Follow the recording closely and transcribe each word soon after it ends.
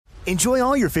Enjoy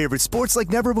all your favorite sports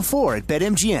like never before at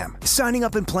BetMGM. Signing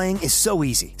up and playing is so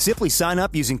easy. Simply sign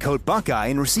up using code Buckeye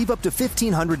and receive up to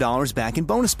 $1,500 back in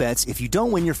bonus bets if you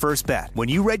don't win your first bet. When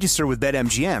you register with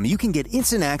BetMGM, you can get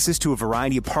instant access to a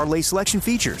variety of parlay selection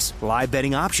features, live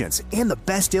betting options, and the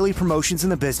best daily promotions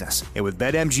in the business. And with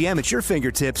BetMGM at your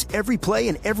fingertips, every play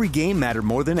and every game matter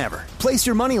more than ever. Place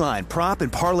your moneyline, prop,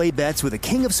 and parlay bets with the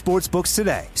king of sportsbooks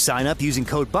today. Sign up using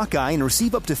code Buckeye and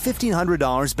receive up to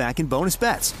 $1,500 back in bonus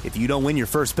bets if you don't win your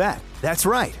first bet. That's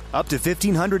right, up to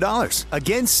 $1,500.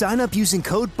 Again, sign up using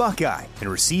code Buckeye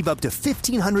and receive up to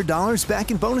 $1,500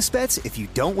 back in bonus bets if you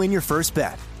don't win your first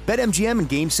bet. BetMGM and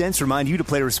GameSense remind you to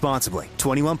play responsibly.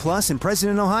 21 plus and present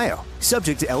in Ohio.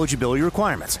 Subject to eligibility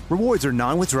requirements. Rewards are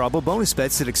non-withdrawable bonus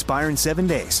bets that expire in 7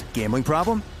 days. Gambling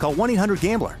problem? Call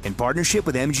 1-800-GAMBLER in partnership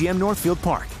with MGM Northfield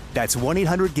Park. That's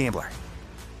 1-800-GAMBLER.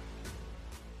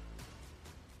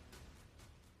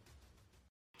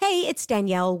 Hey, it's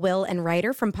Danielle, Will, and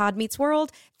Ryder from Pod Meets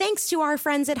World. Thanks to our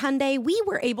friends at Hyundai, we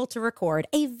were able to record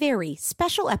a very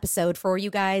special episode for you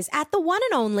guys at the one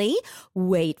and only,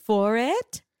 wait for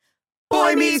it,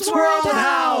 Boy Meets World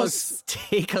House!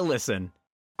 Take a listen.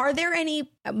 Are there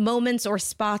any moments or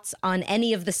spots on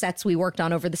any of the sets we worked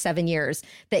on over the 7 years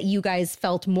that you guys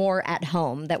felt more at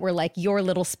home, that were like your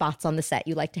little spots on the set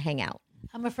you like to hang out?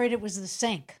 I'm afraid it was the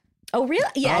sink. Oh, really?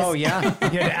 Yes. Oh, yeah. You had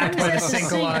to act by the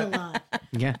sink a lot.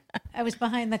 Yeah. I was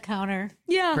behind the counter.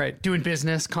 Yeah. Right. Doing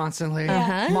business constantly.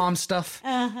 Uh-huh. Mom stuff.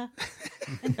 And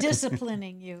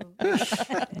disciplining you in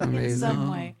Amazing.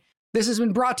 some way. This has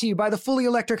been brought to you by the fully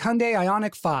electric Hyundai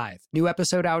Ioniq 5. New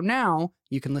episode out now.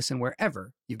 You can listen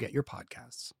wherever you get your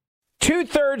podcasts.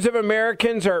 2/3 of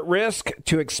Americans are at risk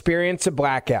to experience a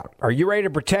blackout. Are you ready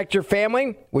to protect your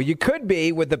family? Well, you could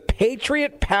be with the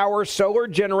Patriot Power Solar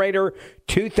Generator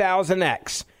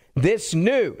 2000X. This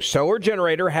new solar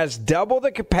generator has double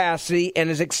the capacity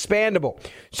and is expandable,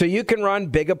 so you can run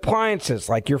big appliances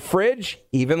like your fridge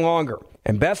even longer.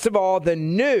 And best of all, the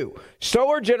new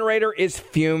solar generator is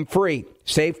fume-free,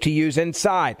 safe to use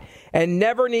inside, and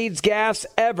never needs gas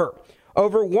ever.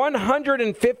 Over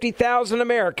 150,000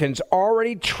 Americans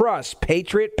already trust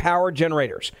Patriot Power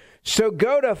Generators. So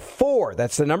go to 4,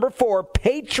 that's the number 4,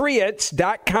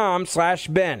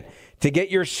 patriots.com/Ben to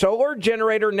get your solar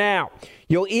generator now.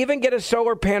 You'll even get a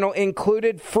solar panel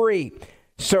included free.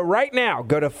 So right now,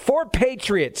 go to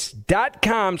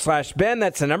 4patriots.com/Ben.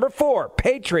 That's the number 4,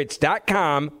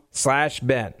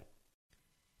 patriots.com/Ben.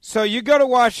 So you go to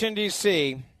Washington,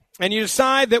 D.C., and you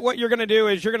decide that what you're going to do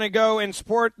is you're going to go and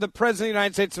support the President of the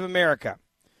United States of America.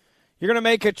 You're going to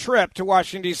make a trip to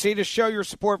Washington, D.C. to show your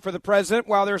support for the President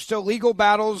while there are still legal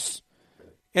battles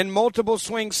in multiple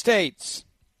swing states.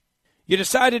 You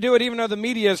decide to do it even though the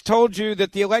media has told you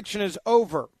that the election is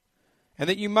over and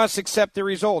that you must accept the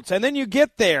results. And then you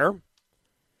get there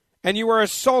and you are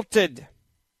assaulted.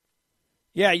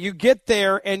 Yeah, you get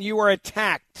there and you are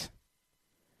attacked.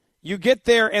 You get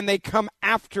there and they come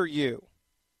after you.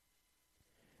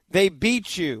 They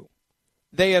beat you.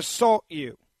 They assault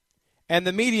you. And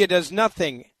the media does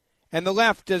nothing. And the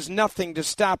left does nothing to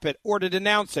stop it or to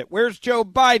denounce it. Where's Joe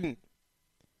Biden?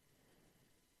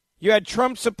 You had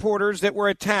Trump supporters that were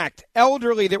attacked,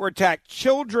 elderly that were attacked,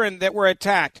 children that were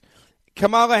attacked.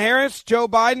 Kamala Harris, Joe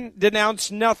Biden denounced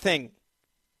nothing.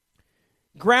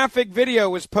 Graphic video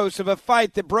was posted of a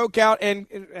fight that broke out,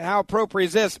 and how appropriate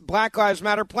is this? Black Lives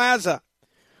Matter Plaza.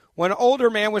 When an older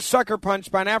man was sucker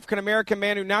punched by an African-American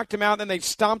man who knocked him out, and then they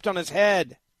stomped on his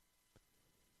head.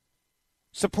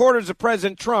 Supporters of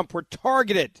President Trump were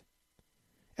targeted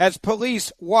as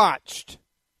police watched.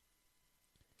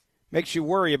 Makes you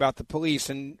worry about the police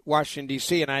in Washington,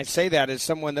 D.C., and I say that as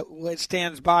someone that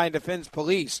stands by and defends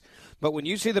police. But when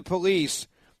you see the police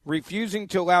refusing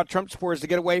to allow Trump supporters to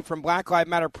get away from Black Lives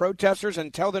Matter protesters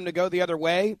and tell them to go the other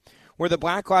way, where the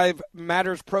Black Lives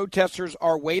Matter protesters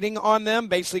are waiting on them,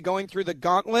 basically going through the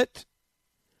gauntlet,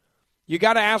 you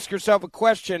got to ask yourself a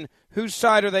question, whose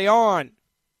side are they on?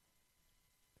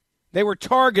 They were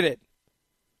targeted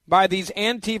by these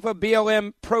Antifa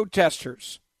BLM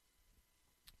protesters.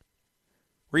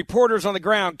 Reporters on the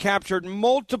ground captured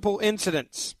multiple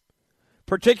incidents,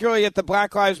 particularly at the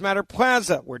Black Lives Matter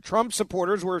Plaza, where Trump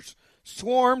supporters were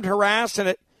swarmed, harassed,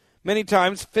 and many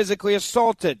times physically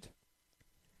assaulted.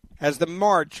 As the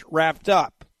march wrapped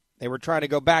up, they were trying to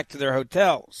go back to their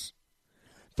hotels.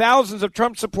 Thousands of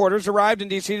Trump supporters arrived in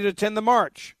D.C. to attend the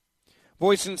march,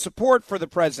 voicing support for the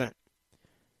president.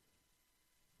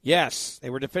 Yes, they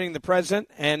were defending the president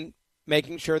and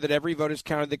making sure that every vote is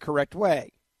counted the correct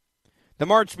way. The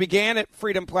march began at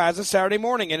Freedom Plaza Saturday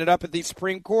morning, ended up at the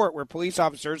Supreme Court, where police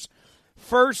officers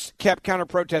first kept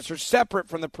counter-protesters separate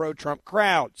from the pro-Trump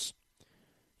crowds.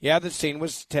 Yeah, the scene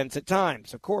was tense at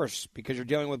times, of course, because you're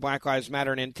dealing with Black Lives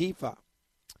Matter and Antifa.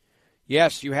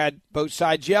 Yes, you had both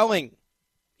sides yelling,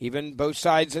 even both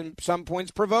sides in some points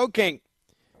provoking.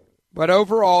 But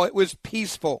overall, it was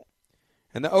peaceful.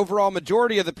 And the overall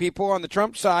majority of the people on the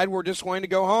Trump side were just wanting to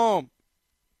go home.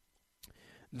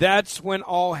 That's when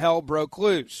all hell broke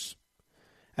loose.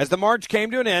 As the march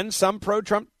came to an end, some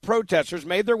pro-Trump protesters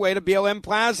made their way to BLM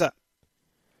Plaza.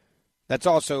 That's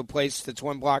also a place that's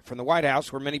 1 block from the White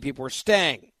House where many people were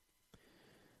staying.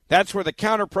 That's where the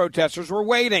counter-protesters were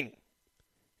waiting.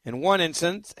 In one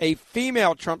instance, a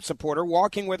female Trump supporter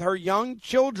walking with her young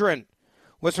children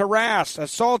was harassed,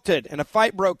 assaulted, and a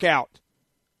fight broke out.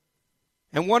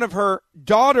 And one of her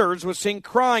daughters was seen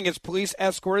crying as police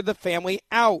escorted the family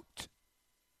out.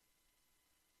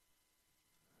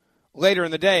 Later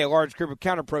in the day, a large group of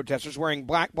counter-protesters wearing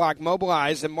black bloc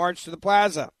mobilized and marched to the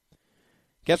plaza.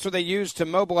 Guess what they used to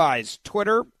mobilize?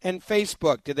 Twitter and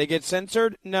Facebook. Did they get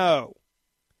censored? No.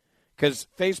 Because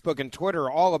Facebook and Twitter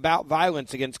are all about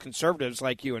violence against conservatives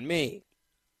like you and me.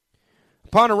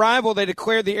 Upon arrival, they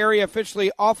declared the area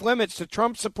officially off-limits to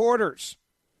Trump supporters.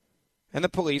 And the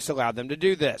police allowed them to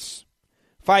do this.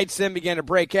 Fights then began to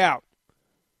break out,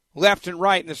 left and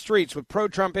right in the streets, with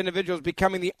pro-Trump individuals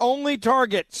becoming the only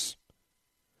targets.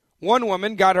 One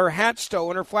woman got her hat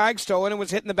stolen, her flag stolen, and was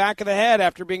hit in the back of the head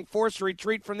after being forced to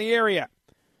retreat from the area.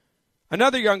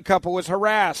 Another young couple was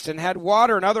harassed and had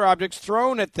water and other objects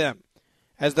thrown at them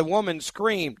as the woman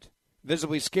screamed,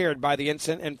 visibly scared by the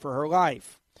incident and for her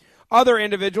life. Other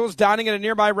individuals dining at a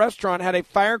nearby restaurant had a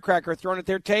firecracker thrown at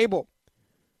their table,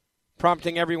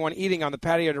 prompting everyone eating on the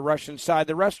patio to rush inside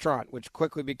the restaurant, which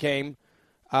quickly became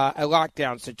a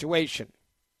lockdown situation.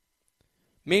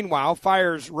 Meanwhile,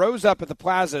 fires rose up at the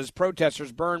plaza as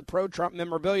protesters burned pro-Trump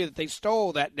memorabilia that they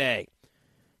stole that day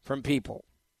from people.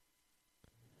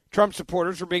 Trump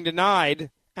supporters were being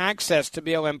denied access to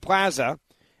BLM Plaza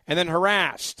and then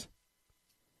harassed.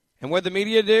 And what did the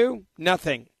media do?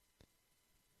 Nothing.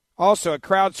 Also, a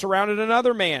crowd surrounded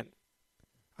another man,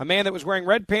 a man that was wearing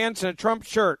red pants and a Trump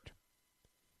shirt.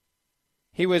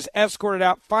 He was escorted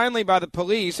out finally by the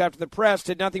police after the press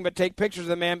did nothing but take pictures of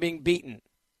the man being beaten.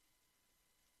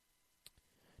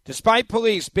 Despite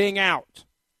police being out,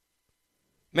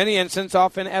 many incidents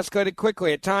often escalated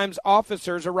quickly. At times,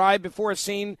 officers arrived before a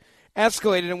scene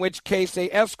escalated, in which case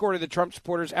they escorted the Trump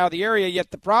supporters out of the area.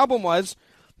 Yet the problem was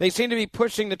they seemed to be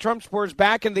pushing the Trump supporters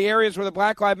back into the areas where the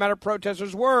Black Lives Matter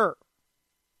protesters were.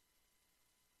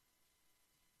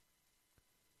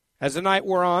 As the night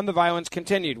wore on, the violence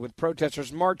continued, with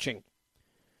protesters marching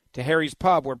to Harry's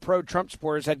Pub, where pro-Trump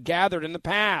supporters had gathered in the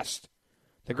past.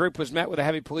 The group was met with a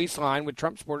heavy police line with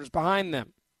Trump supporters behind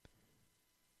them.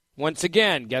 Once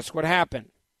again, guess what happened?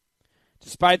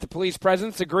 Despite the police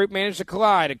presence, the group managed to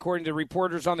collide. According to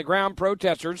reporters on the ground,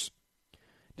 protesters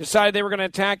decided they were going to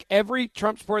attack every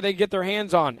Trump supporter they could get their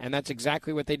hands on, and that's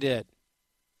exactly what they did.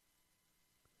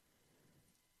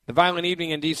 The violent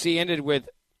evening in D.C. ended with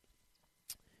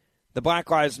the Black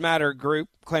Lives Matter group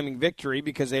claiming victory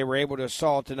because they were able to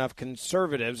assault enough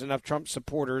conservatives, enough Trump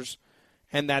supporters,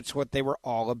 and that's what they were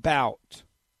all about.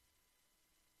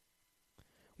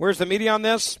 Where's the media on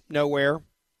this? Nowhere.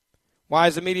 Why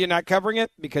is the media not covering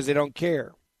it? Because they don't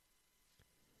care.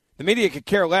 The media could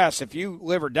care less if you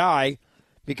live or die,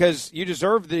 because you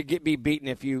deserve to be beaten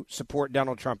if you support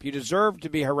Donald Trump. You deserve to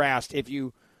be harassed if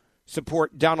you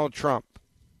support Donald Trump.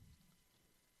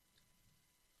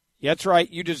 Yeah, that's right.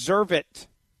 You deserve it.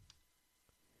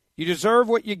 You deserve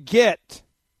what you get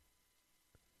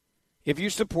if you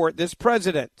support this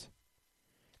president.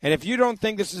 And if you don't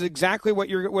think this is exactly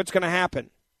what's going to happen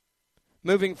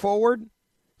moving forward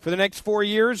for the next 4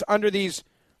 years under these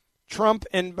Trump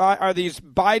and these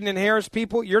Biden and Harris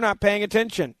people, you're not paying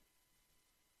attention.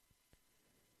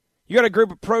 You got a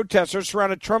group of protesters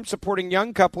surrounded a Trump-supporting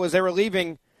young couple as they were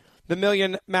leaving the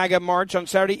Million MAGA March on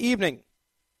Saturday evening,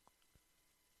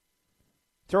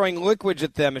 throwing liquids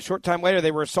at them. A short time later,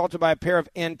 they were assaulted by a pair of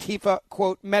Antifa,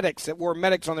 quote, medics that wore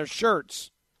medics on their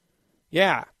shirts.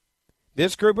 Yeah,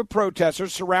 this group of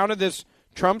protesters surrounded this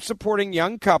Trump-supporting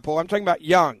young couple. I'm talking about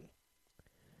young.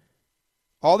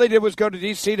 All they did was go to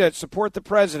D.C. to support the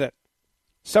president.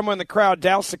 Someone in the crowd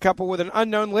doused the couple with an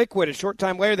unknown liquid. A short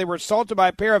time later, they were assaulted by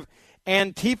a pair of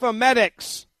Antifa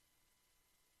medics.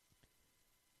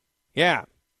 Yeah,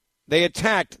 they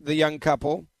attacked the young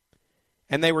couple,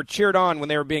 and they were cheered on when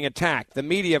they were being attacked. The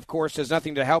media, of course, does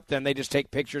nothing to help them. They just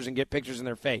take pictures and get pictures in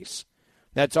their face.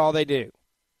 That's all they do.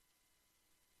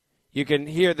 You can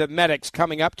hear the medics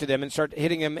coming up to them and start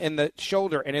hitting them in the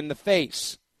shoulder and in the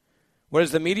face. What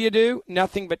does the media do?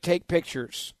 Nothing but take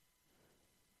pictures.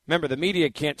 Remember, the media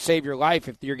can't save your life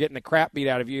if you're getting the crap beat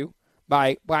out of you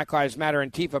by Black Lives Matter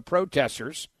Antifa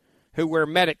protesters who wear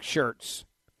medic shirts,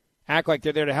 act like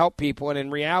they're there to help people, and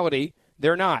in reality,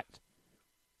 they're not.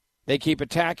 They keep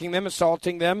attacking them,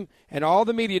 assaulting them, and all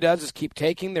the media does is keep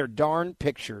taking their darn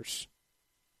pictures.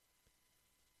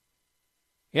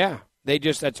 Yeah,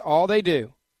 that's all they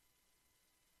do.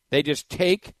 They just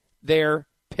take their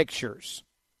pictures.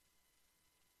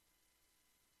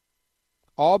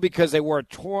 All because they wore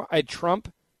a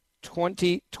Trump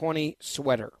 2020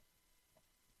 sweater.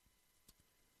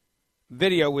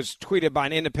 Video was tweeted by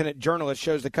an independent journalist,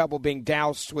 shows the couple being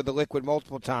doused with the liquid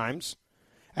multiple times.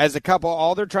 As the couple,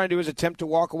 all they're trying to do is attempt to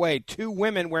walk away. Two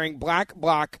women wearing black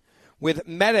bloc with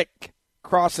medic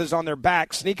crosses on their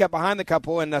back sneak up behind the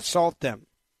couple and assault them.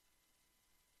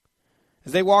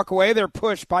 As they walk away, they're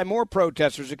pushed by more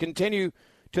protesters who continue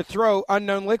to throw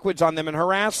unknown liquids on them and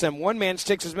harass them. One man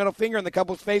sticks his middle finger in the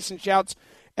couple's face and shouts,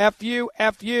 "F you,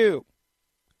 F you."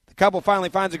 The couple finally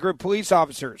finds a group of police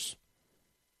officers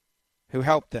who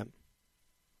helped them.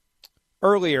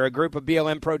 Earlier, a group of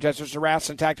BLM protesters harassed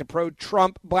and attacked a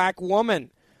pro-Trump black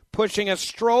woman pushing a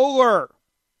stroller.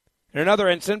 In another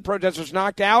incident, protesters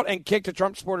knocked out and kicked a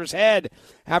Trump supporter's head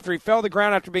after he fell to the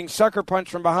ground after being sucker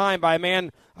punched from behind by a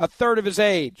man a third of his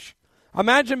age.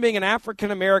 Imagine being an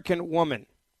African-American woman.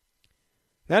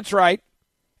 That's right.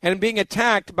 And being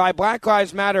attacked by Black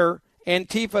Lives Matter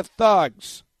Antifa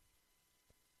thugs.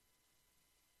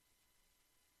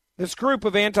 This group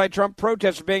of anti-Trump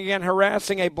protesters began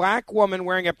harassing a black woman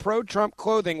wearing a pro-Trump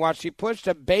clothing while she pushed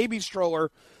a baby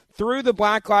stroller through the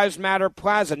Black Lives Matter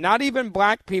plaza. Not even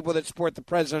black people that support the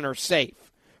president are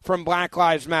safe from Black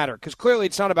Lives Matter, because clearly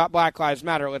it's not about Black Lives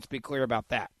Matter. Let's be clear about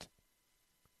that.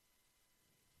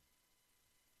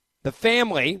 The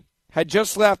family had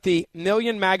just left the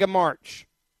Million MAGA March.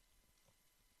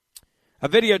 A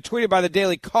video tweeted by the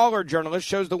Daily Caller journalist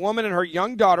shows the woman and her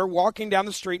young daughter walking down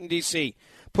the street in D.C.,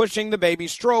 pushing the baby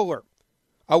stroller.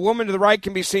 A woman to the right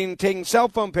can be seen taking cell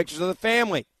phone pictures of the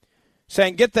family,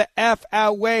 saying, "Get the F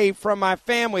away from my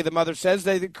family," the mother says.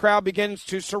 The crowd begins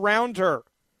to surround her.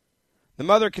 The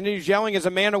mother continues yelling as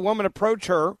a man and woman approach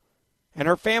her and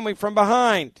her family from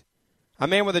behind. A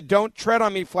man with a "Don't Tread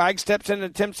on Me" flag steps in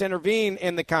and attempts to intervene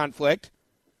in the conflict.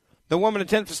 The woman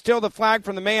attempts to steal the flag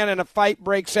from the man, and a fight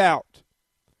breaks out.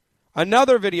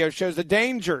 Another video shows the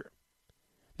danger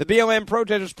the BLM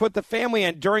protesters put the family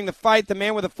in. During the fight, the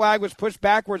man with the flag was pushed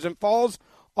backwards and falls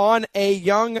on a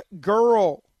young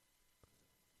girl.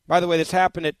 By the way, this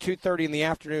happened at 2:30 in the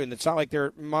afternoon. It's not like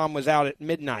their mom was out at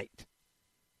midnight.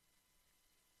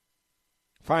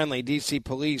 Finally, D.C.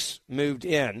 police moved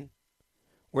in,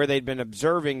 where they'd been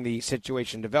observing the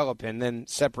situation develop, and then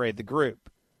separated the group.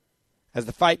 As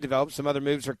the fight develops, the mother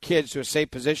moves her kids to a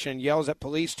safe position and yells at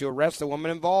police to arrest the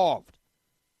woman involved.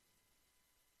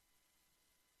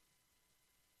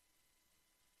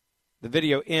 The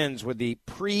video ends with the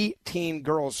pre-teen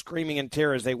girls screaming in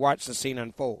terror as they watch the scene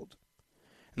unfold.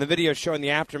 In the video showing the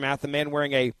aftermath, the man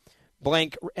wearing a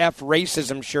blank F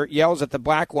racism shirt yells at the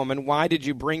black woman, "Why did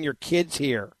you bring your kids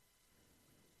here?"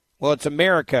 "Well, it's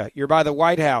America. You're by the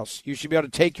White House. You should be able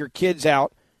to take your kids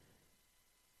out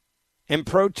and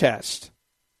protest.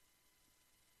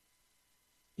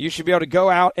 You should be able to go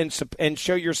out and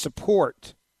show your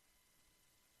support."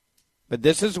 But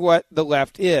this is what the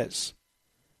left is.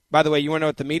 By the way, you want to know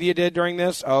what the media did during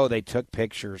this? Oh, they took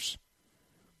pictures.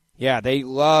 Yeah, they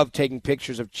love taking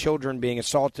pictures of children being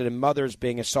assaulted and mothers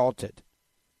being assaulted.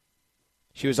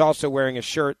 She was also wearing a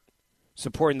shirt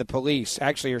supporting the police.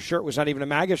 Actually, her shirt was not even a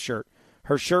MAGA shirt.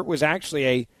 Her shirt was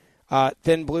actually a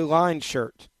thin blue line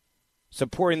shirt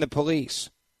supporting the police.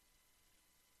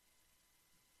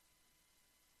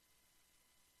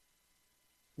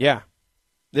 Yeah,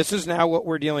 this is now what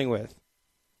we're dealing with.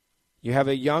 You have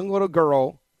a young little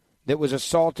girl that was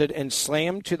assaulted and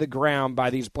slammed to the ground by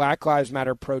these Black Lives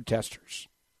Matter protesters.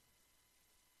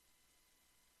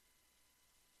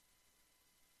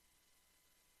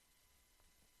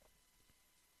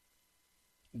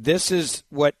 This is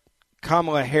what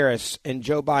Kamala Harris and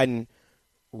Joe Biden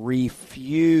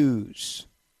refuse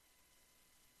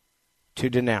to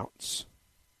denounce.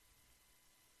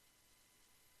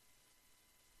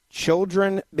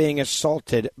 Children being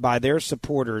assaulted by their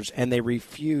supporters, and they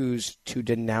refuse to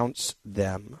denounce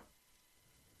them.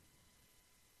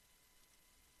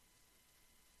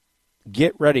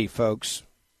 Get ready, folks.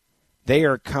 They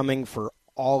are coming for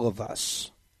all of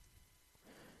us.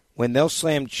 When they'll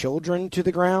slam children to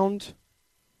the ground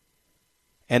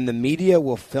and the media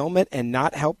will film it and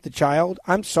not help the child,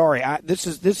 I'm sorry. This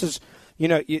is you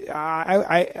know,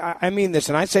 I mean this,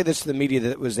 and I say this to the media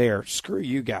that was there. Screw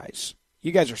you guys.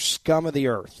 You guys are scum of the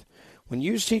earth. When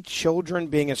you see children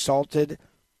being assaulted,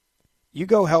 you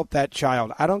go help that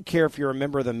child. I don't care if you're a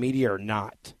member of the media or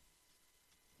not.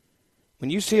 When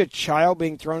you see a child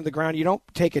being thrown to the ground, you don't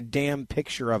take a damn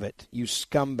picture of it, you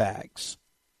scumbags.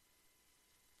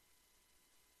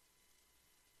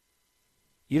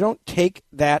 You don't take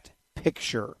that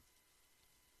picture.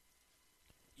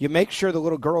 You make sure the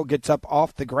little girl gets up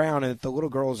off the ground and that the little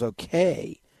girl is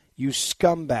okay. You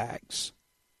scumbags.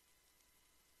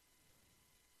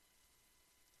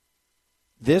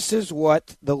 This is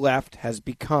what the left has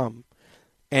become.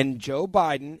 And Joe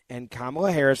Biden and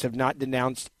Kamala Harris have not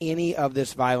denounced any of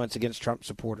this violence against Trump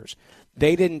supporters.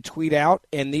 They didn't tweet out,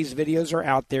 and these videos are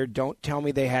out there. Don't tell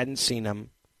me they hadn't seen them.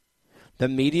 The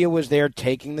media was there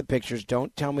taking the pictures.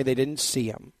 Don't tell me they didn't see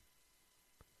them.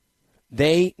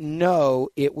 They know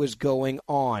it was going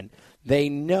on. They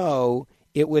know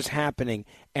it was happening,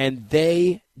 and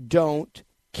they don't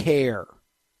care.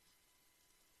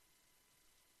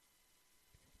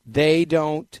 They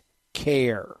don't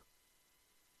care.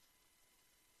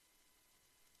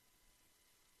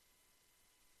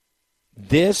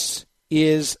 This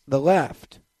is the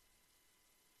left.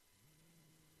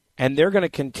 And they're going to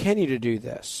continue to do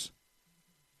this.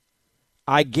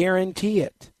 I guarantee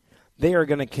it. They are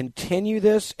going to continue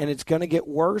this, and it's going to get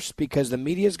worse because the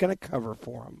media is going to cover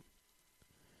for them.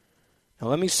 Now,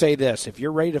 let me say this. If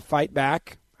you're ready to fight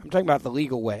back, I'm talking about the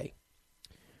legal way,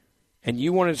 and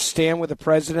you want to stand with the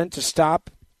president to stop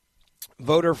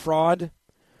voter fraud,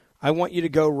 I want you to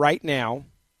go right now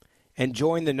and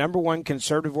join the number one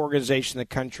conservative organization in the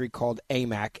country called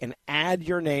AMAC and add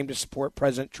your name to support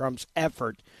President Trump's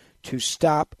effort to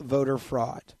stop voter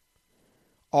fraud.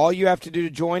 All you have to do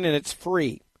to join, and it's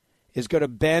free, is go to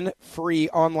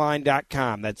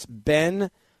benfreeonline.com. That's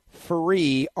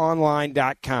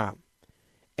benfreeonline.com.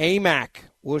 AMAC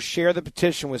will share the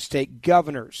petition with state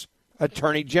governors,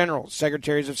 attorney generals,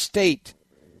 secretaries of state,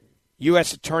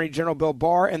 U.S. Attorney General Bill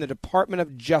Barr, and the Department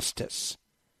of Justice.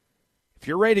 If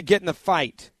you're ready to get in the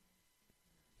fight,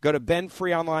 go to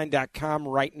benfreeonline.com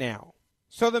right now.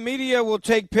 So the media will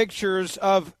take pictures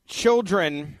of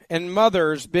children and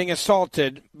mothers being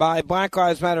assaulted by Black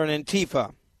Lives Matter and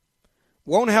Antifa.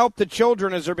 Won't help the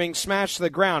children as they're being smashed to the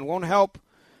ground. Won't help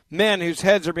men whose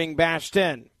heads are being bashed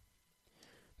in.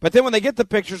 But then when they get the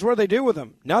pictures, what do they do with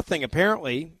them? Nothing,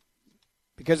 apparently,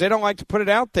 because they don't like to put it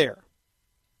out there.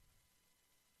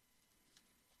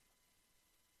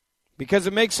 Because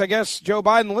it makes, I guess, Joe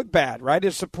Biden look bad, right?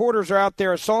 His supporters are out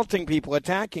there assaulting people,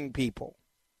 attacking people.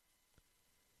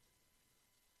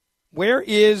 Where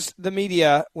is the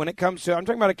media when it comes to, I'm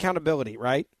talking about accountability,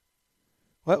 right?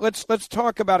 Let's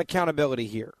talk about accountability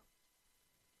here.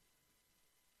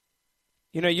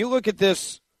 You know, you look at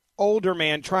this older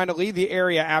man trying to leave the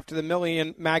area after the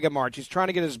Million MAGA March. He's trying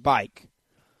to get his bike.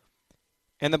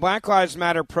 And the Black Lives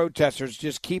Matter protesters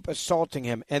just keep assaulting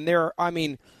him. And there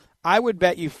are, I would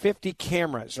bet you 50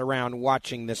 cameras around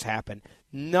watching this happen.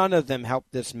 None of them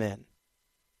helped this man.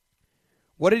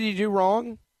 What did he do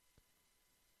wrong?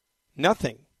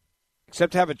 Nothing,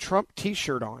 except have a Trump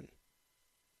T-shirt on.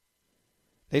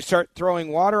 They start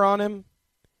throwing water on him.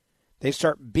 They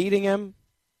start beating him.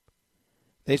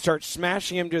 They start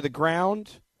smashing him to the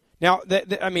ground. Now,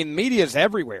 media is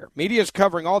everywhere. Media is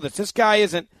covering all this. This guy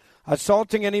isn't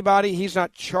assaulting anybody. He's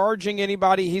not charging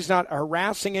anybody. He's not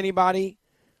harassing anybody.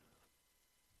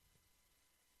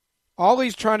 All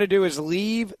he's trying to do is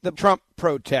leave the Trump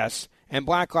protests, and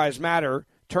Black Lives Matter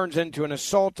turns into an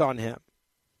assault on him.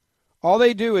 All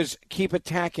they do is keep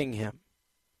attacking him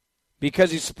because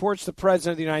he supports the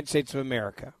President of the United States of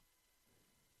America.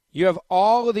 You have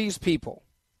all of these people,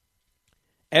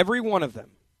 every one of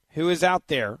them, who is out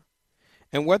there,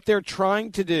 and what they're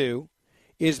trying to do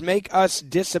is make us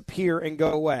disappear and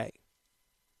go away.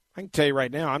 I can tell you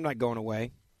right now, I'm not going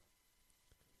away.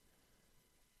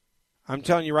 I'm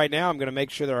telling you right now, I'm going to make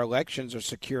sure that our elections are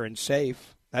secure and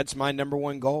safe. That's my number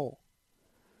one goal.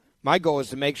 My goal is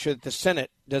to make sure that the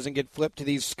Senate doesn't get flipped to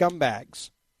these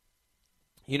scumbags.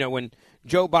 You know, when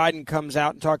Joe Biden comes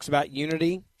out and talks about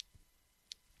unity,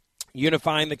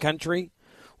 unifying the country,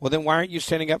 well, then why aren't you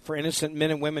standing up for innocent men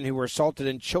and women who were assaulted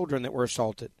and children that were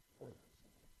assaulted?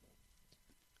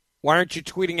 Why aren't you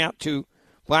tweeting out to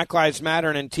Black Lives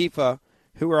Matter and Antifa,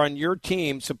 who are on your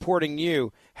team supporting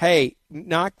you, hey,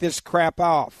 knock this crap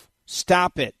off.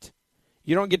 Stop it.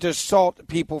 You don't get to assault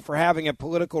people for having a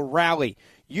political rally.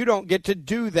 You don't get to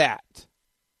do that.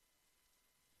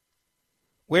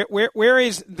 Where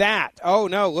is that? Oh,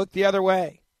 no, look the other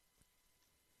way.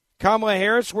 Kamala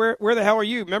Harris, where the hell are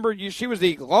you? Remember, she was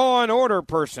the law and order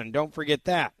person. Don't forget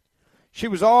that. She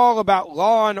was all about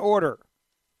law and order.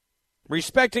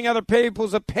 respecting other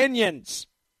people's opinions.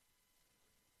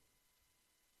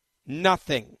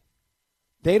 Nothing.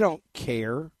 They don't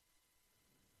care.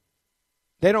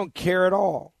 They don't care at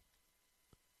all.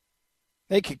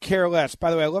 They could care less.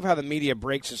 By the way, I love how the media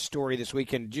breaks a story this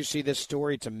weekend. Did you see this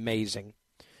story? It's amazing.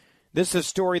 This is a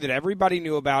story that everybody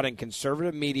knew about and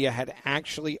conservative media had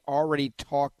actually already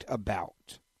talked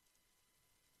about.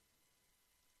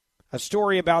 A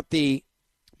story about the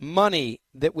money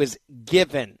that was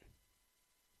given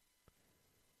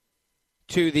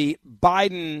to the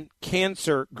Biden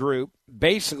cancer group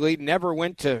basically never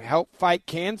went to help fight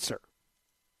cancer.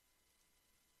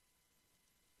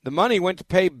 The money went to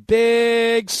pay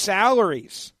big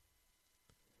salaries.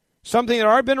 Something that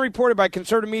had already been reported by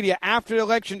conservative media after the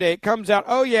election day. It comes out,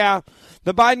 oh yeah,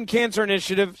 the Biden Cancer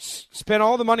Initiative spent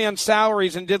all the money on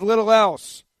salaries and did little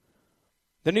else.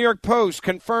 The New York Post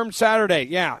confirmed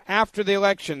Saturday, after the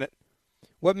election, that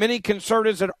what many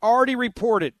conservatives had already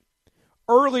reported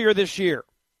earlier this year,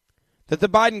 that the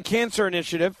Biden Cancer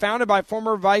Initiative, founded by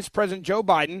former Vice President Joe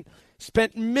Biden,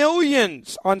 spent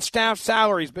millions on staff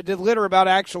salaries but did little about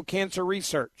actual cancer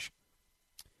research.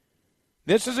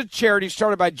 This is a charity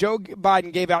started by Joe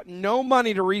Biden, gave out no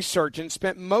money to research and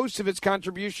spent most of its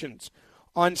contributions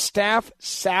on staff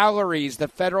salaries, the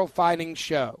federal findings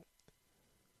show.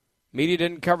 Media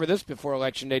didn't cover this before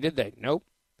Election Day, did they? Nope.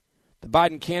 The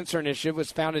Biden Cancer Initiative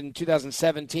was founded in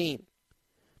 2017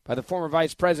 by the former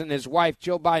vice president and his wife,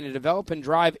 Jill Biden, to develop and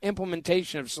drive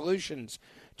implementation of solutions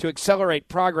to accelerate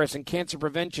progress in cancer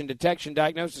prevention, detection,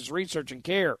 diagnosis, research, and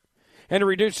care, and to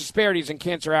reduce disparities in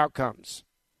cancer outcomes.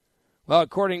 Well,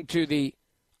 according to the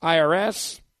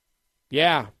IRS,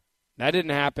 that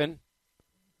didn't happen.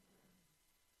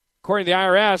 According to the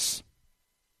IRS,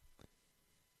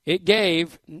 it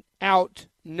gave out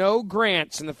no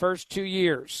grants in the first 2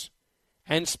 years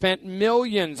and spent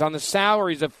millions on the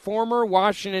salaries of former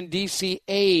Washington, D.C.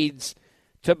 aides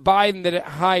to Biden that it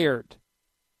hired.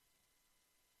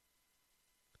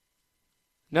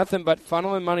 Nothing but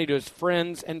funneling money to his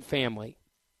friends and family.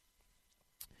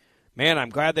 Man, I'm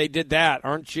glad they did that,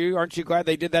 aren't you? Aren't you glad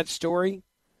they did that story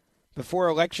before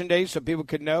Election Day so people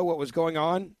could know what was going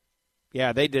on?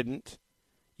 Yeah, they didn't.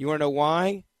 You want to know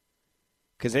why?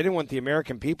 Because they didn't want the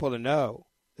American people to know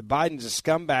that Biden's a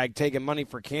scumbag taking money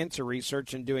for cancer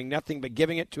research and doing nothing but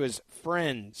giving it to his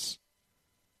friends.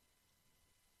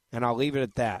 And I'll leave it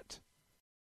at that.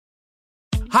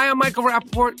 Hi, I'm Michael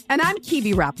Rappaport. And I'm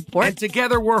Kibi Rappaport. And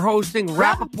together we're hosting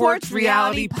Rappaport's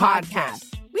Reality Podcast.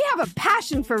 We have a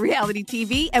passion for reality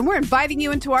TV, and we're inviting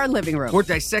you into our living room. We're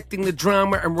dissecting the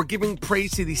drama, and we're giving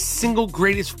praise to the single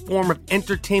greatest form of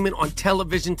entertainment on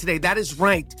television today. That is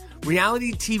right.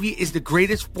 Reality TV is the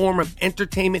greatest form of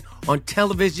entertainment on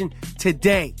television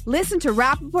today. Listen to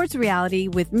Rappaport's Reality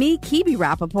with me, Kibi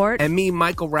Rappaport. And me,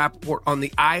 Michael Rappaport, on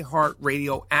the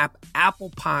iHeartRadio app, Apple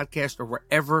Podcast, or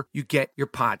wherever you get your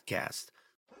podcast.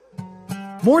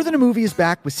 More Than a Movie is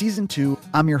back with Season 2.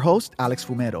 I'm your host, Alex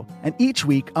Fumero. And each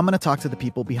week, I'm going to talk to the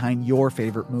people behind your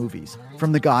favorite movies.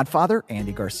 From The Godfather,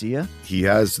 Andy Garcia. He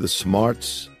has the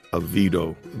smarts of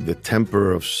Vito, the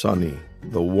temper of Sonny,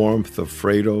 the warmth of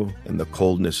Fredo, and the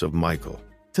coldness of Michael.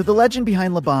 To the legend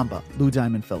behind La Bamba, Lou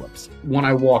Diamond Phillips. When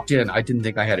I walked in, I didn't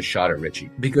think I had a shot at Richie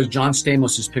because John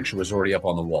Stamos' picture was already up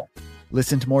on the wall.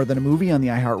 Listen to More Than a Movie on the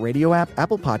iHeartRadio app,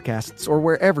 Apple Podcasts, or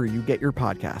wherever you get your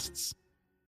podcasts.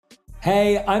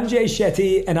 Hey, I'm Jay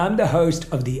Shetty, and I'm the host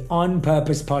of the On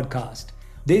Purpose podcast.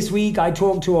 This week, I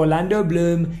talked to Orlando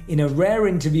Bloom in a rare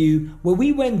interview where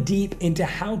we went deep into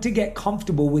how to get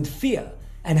comfortable with fear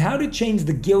and how to change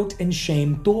the guilt and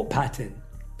shame thought pattern.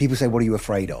 People say, what are you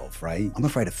afraid of, right? I'm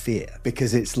afraid of fear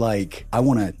because it's like I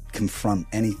want to confront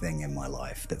anything in my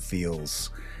life that feels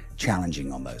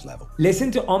challenging on those levels. Listen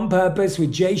to On Purpose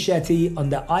with Jay Shetty on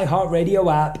the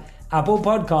iHeartRadio app, Apple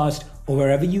Podcast, or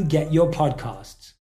wherever you get your podcasts.